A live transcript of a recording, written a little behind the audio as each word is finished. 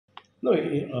No,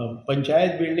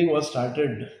 panchayat building was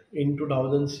started in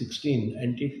 2016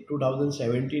 and till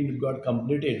 2017 it got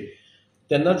completed.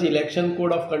 तेन्नाच election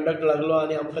code of conduct लागलो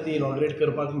आणि आमकां ती इनॉग्रेट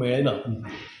करपाक मेळना.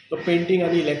 तो पेंटिंग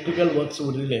आणि इलेक्ट्रिकल वर्क्स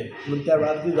उरिल्ले म्हणून त्या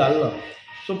वेळार ती जाल ना.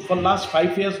 So for last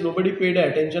 5 years nobody paid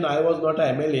attention. I was not a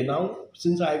MLA. Now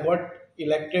since I got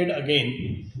elected again,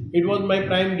 it was my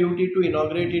prime duty to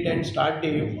inaugurate it and start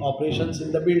the operations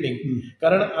in the building.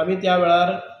 कारण आम्ही त्या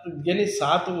वेळार गेली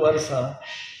 7 वर्सां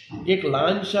एक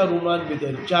ल्हानशा रुमान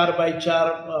भितर 4x4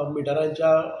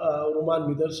 मिटरांच्या रुमान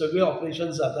भितर सगळी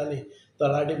ऑपरेशन्स जाताली.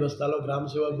 तलाटी बसतालो,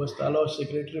 ग्रामसेवक बसतालो,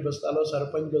 सेक्रेटरी बसतालो,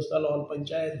 सरपंच बसतालो, all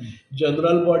panchayat,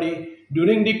 general body.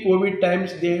 During the Covid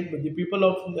Times the people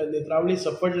of Netravali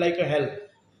suffered like a help.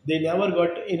 They never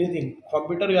got anything.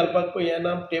 Computer घालपाक पळय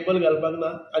येना, टेबल घालपाक ना.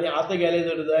 आनी आतां गेले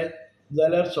जर जाय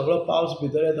जाल्यार सगळो पावस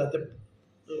भितर येता. ते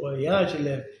हें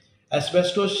आशिल्लें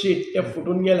एस्बेस्टोस शीट ते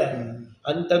फुटून गेल्या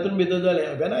आणि तातूंत भितर जालें.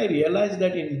 When I realise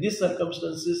that in these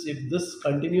सर्कमस्टन्सीस if this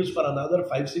continues for another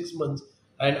 5-6 months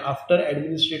and after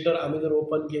administrator आम्ही जर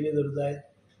ओपन केले जर जाय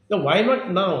तर वाय नॉट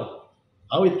नाव.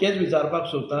 हांव इतकेंच विचारपाक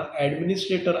सोदतां,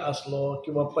 एडमिनिस्ट्रेटर आसलो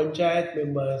किंवा पंचायत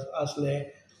मेंबर्स असले,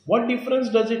 what difference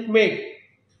does it make?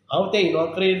 हांव तें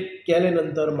इनॉग्रेट केले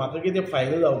नंतर म्हाका कितें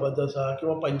फायदो जावपाचो आसा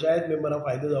किंवा पंचायत मेंबरांक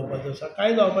फायदो जावपाचो आसा?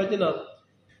 कांय जावपाचें ना.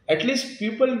 At least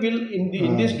people will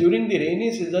in these during the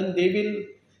rainy season they will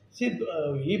सी.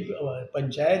 ही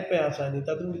पंचायत पळय आसा न्ही,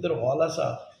 तातूंत भितर हॉल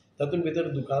आसा, तातूंत भितर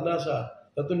दुकानां आसा,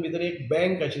 तातूंत भितर एक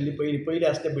बँक आशिल्ली पयलीं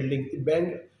आसता बिल्डींग.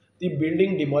 ती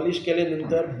बिल्डींग डिमॉलिश केले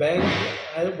नंतर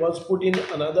bank was put in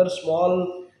another small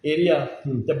area.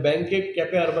 त्या बँकेक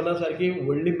केपें अर्बना सारकी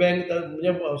व्हडली बँक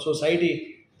म्हणजे सोसायटी,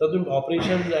 तातूंत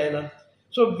ऑपरेशन जायना.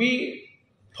 So we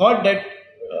thought that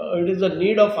it is a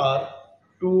need of are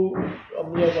to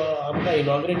म्हणजे आमकां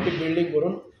इनॉग्रेट ती बिल्डींग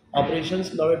करून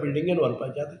ऑपरेशन्स नवे बिल्डिंगेन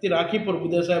व्हरपाचे. आतां ती राखी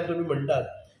प्रभुदेसाय तुमी म्हणटात,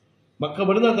 म्हाका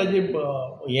खबर ना ताजें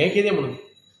हें कितें म्हणून.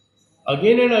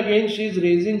 Again and again, she is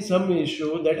raising some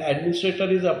issue that administrator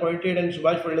is appointed and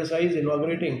Subhash Desai is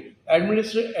inaugurating.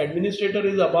 Administrator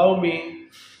is above me.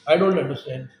 I don't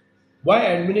understand. Why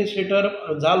administrator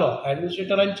zalo?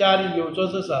 Administrator and charge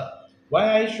घेवचोच आसा. Why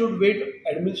I should wait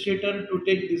administrator to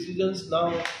take decisions now?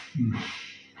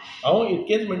 हांव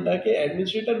इतकेंच म्हणटा की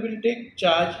administrator we'll take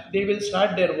charge. They will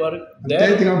start their work.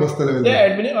 ते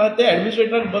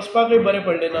एडमिनिस्ट्रेटराक बसपाकय बरें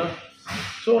पडलें ना.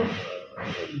 सो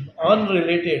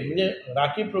unrelated म्हणजे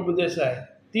राखी प्रभुदेसाय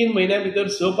 3 महिन्यां भितर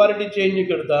 6 पार्टी चेंज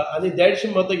करता आणि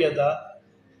 150 मतं घेता.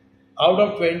 Out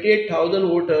of 28,000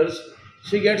 voters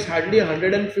she gets hardly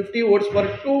 150 votes for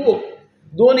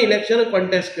 2 election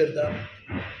contest करता.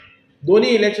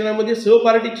 दोन्ही इलेक्शनामध्ये 6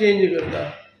 पार्टी चेंज करता.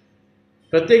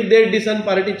 प्रत्येक 1.5 दिसान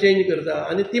पार्टी चेंज करता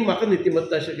आणि ती म्हाका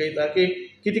नीतिमत्ता शिकयता की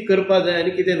कितें करपा जाय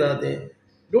आनी कितें ना तें.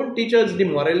 Don't teach us the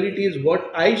मॉरॅलिटीज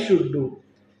what I should do.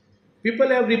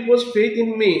 People have reposed faith in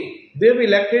me. They have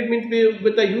elected me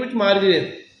with a huge margin.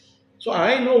 So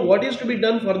I know what is to be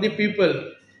done for the people.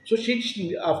 So she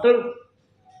after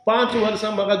 5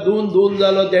 वर्सां म्हाका 2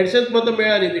 जालो 150 मतं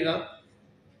मेळ्ळा न्ही तिका.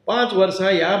 5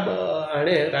 वर्सां ह्या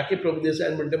हाणें राखी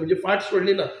प्रभुदेसाय म्हणटा म्हणजे फाट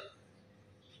सोडली ना.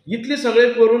 इतले सगळे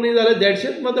करून न्ही जाल्यार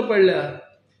 150 मतं पडल्या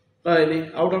कळ्ळें न्ही.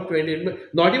 Out of 28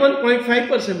 not even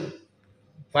 0.5%.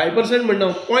 5%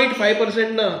 म्हणना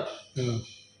 0.5% ना.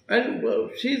 And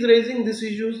she is raising these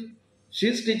issues. She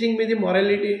is teaching me the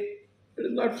morality. It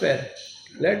is not fair.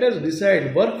 Let us decide.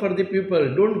 Work for the people.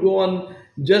 Don't go on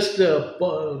just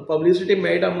publicity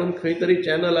मेळटा म्हणून खंय तरी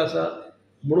channel आसा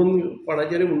म्हणून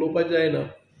कोणाचेर उलोवपाचें जायना.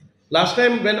 Last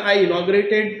time when I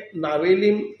inaugurated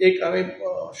Navelim एक हांवें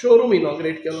showroom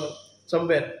inaugurate Kelo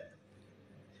somewhere.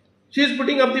 She is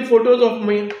putting up the photos of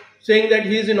me saying that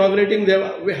he is inaugurating.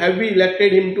 Have we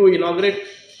elected him to inaugurate?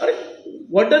 अरे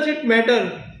what does it matter?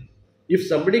 If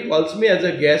somebody calls me as a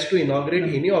guest to inaugurate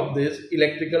any of this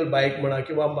electrical bike म्हणा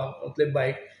किंवा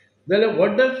bike, then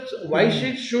why she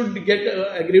should get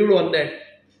aggrieved on that?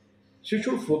 She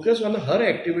should focus on her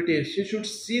activities. She should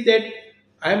see that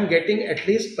I am getting at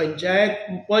least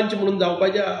panchayat पंच म्हणून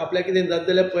जावपाचें आपल्या कितें जाता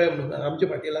जाल्यार पळय म्हणून आमचे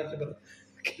फाटी लागचें.